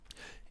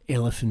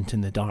Elephant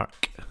in the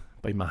Dark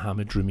by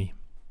Muhammad Rumi.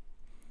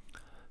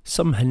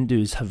 Some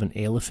Hindus have an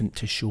elephant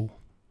to show.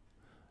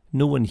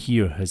 No one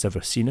here has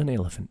ever seen an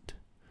elephant.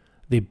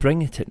 They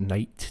bring it at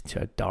night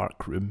to a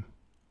dark room.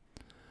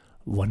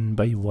 One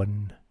by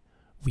one,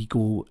 we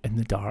go in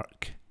the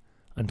dark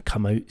and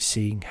come out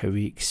saying how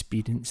we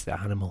experience the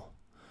animal.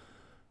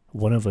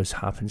 One of us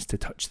happens to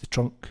touch the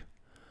trunk,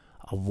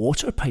 a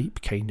water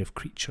pipe kind of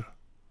creature.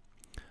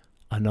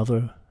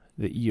 Another,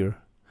 the ear,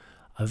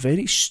 a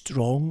very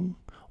strong,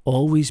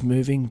 always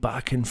moving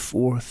back and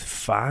forth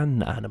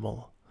fan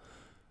animal.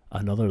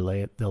 Another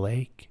the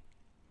leg.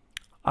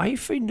 I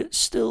find it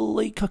still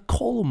like a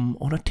column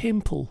on a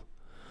temple.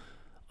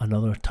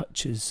 Another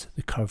touches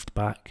the curved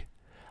back,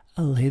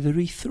 a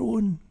leathery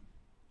throne.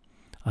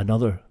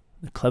 Another,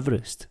 the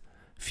cleverest,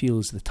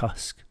 feels the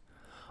tusk,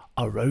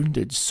 a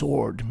rounded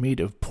sword made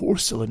of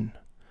porcelain.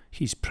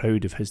 He's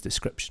proud of his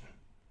description.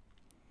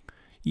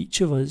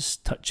 Each of us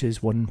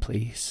touches one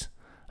place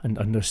and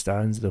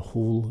understands the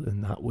whole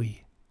in that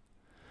way.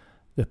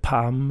 The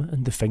palm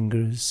and the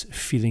fingers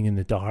feeling in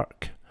the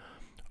dark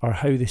are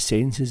how the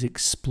senses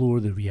explore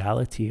the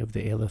reality of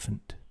the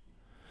elephant.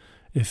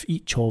 If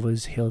each of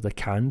us held a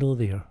candle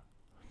there,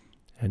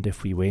 and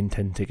if we went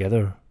in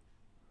together,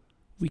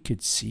 we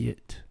could see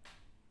it.